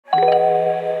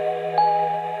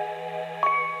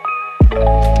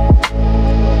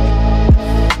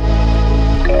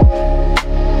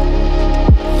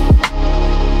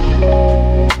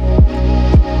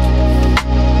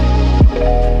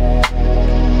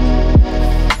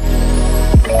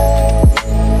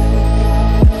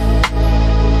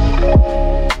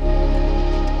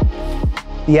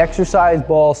The exercise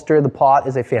ball stir the pot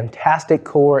is a fantastic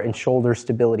core and shoulder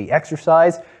stability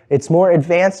exercise. It's more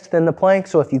advanced than the plank,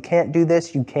 so if you can't do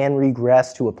this, you can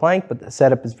regress to a plank, but the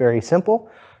setup is very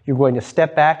simple. You're going to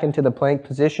step back into the plank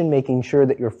position, making sure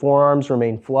that your forearms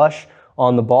remain flush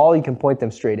on the ball. You can point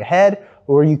them straight ahead,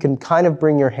 or you can kind of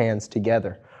bring your hands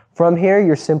together. From here,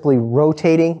 you're simply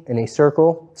rotating in a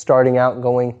circle, starting out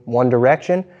going one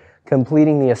direction,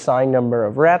 completing the assigned number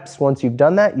of reps. Once you've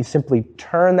done that, you simply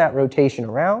turn that rotation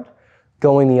around,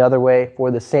 going the other way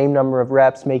for the same number of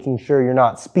reps, making sure you're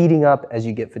not speeding up as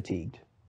you get fatigued.